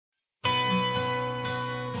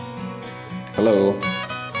Hello.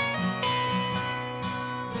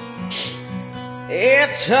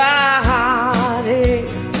 It's a heartache,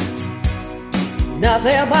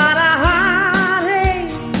 nothing but a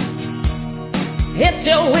heartache. Hits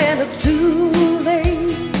you when it's too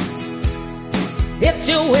late, hits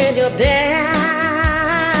you when you're down.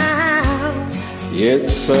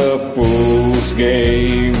 It's a fool's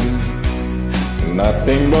game,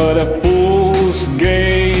 nothing but a fool's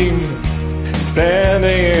game.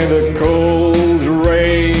 Standing in the cold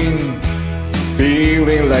rain,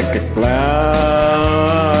 feeling like a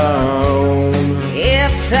clown.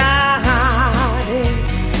 It's a heartache,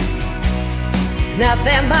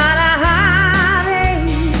 nothing but a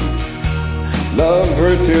heartache. Love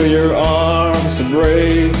her till your arms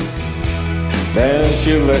break, then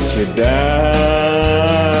she lets you down.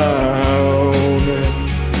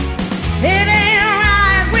 It ain't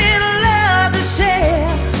right with love to share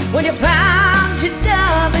when you found she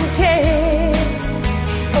doesn't care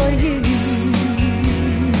for you.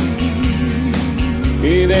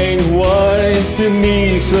 It ain't wise to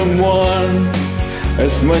need someone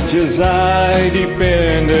as much as I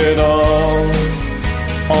depended on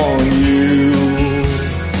you.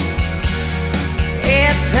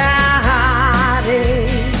 It's a heartache,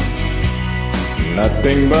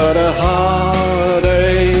 Nothing but a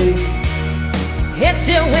heartache. hits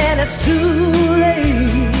you when it's too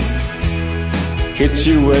late, Hits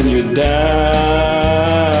you when you're down.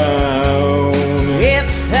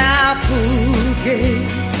 it's a fool's game,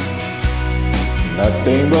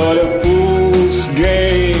 Nothing but a fool's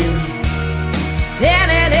game.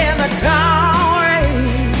 standing in the cold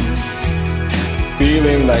rain,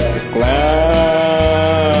 Feeling like a clown.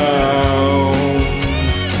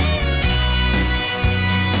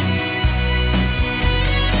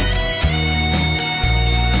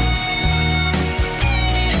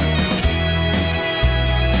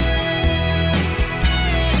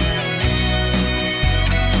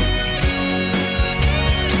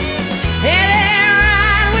 it ain't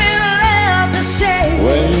right with love to share.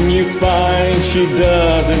 When you find she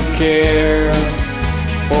doesn't care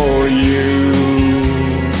for you.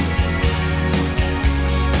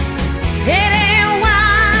 It ain't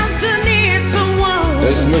wise to need someone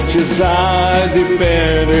As much as I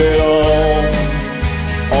depended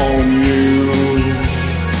on you.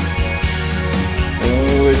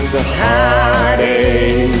 Oh, it's a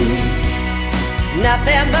heartache.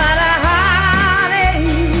 nothing but a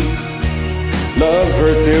heartache. Love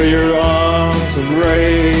her till your arms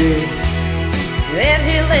break. Then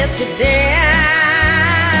he lets you down.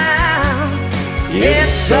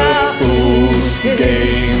 It's a fool's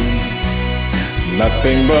game,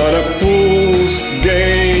 nothing but a fool's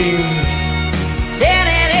game.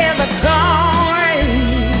 Standing in the cold rain,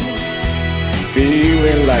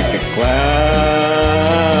 Feeling like a clown.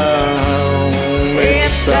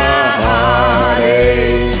 It's a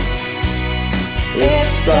heartache.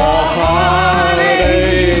 It's a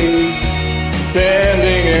heartache.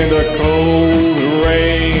 Standing in the cold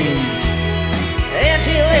rain. then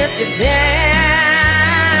he lets you down.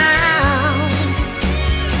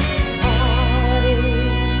 Heartache.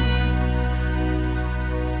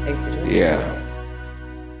 Thanks for joining me. Yeah.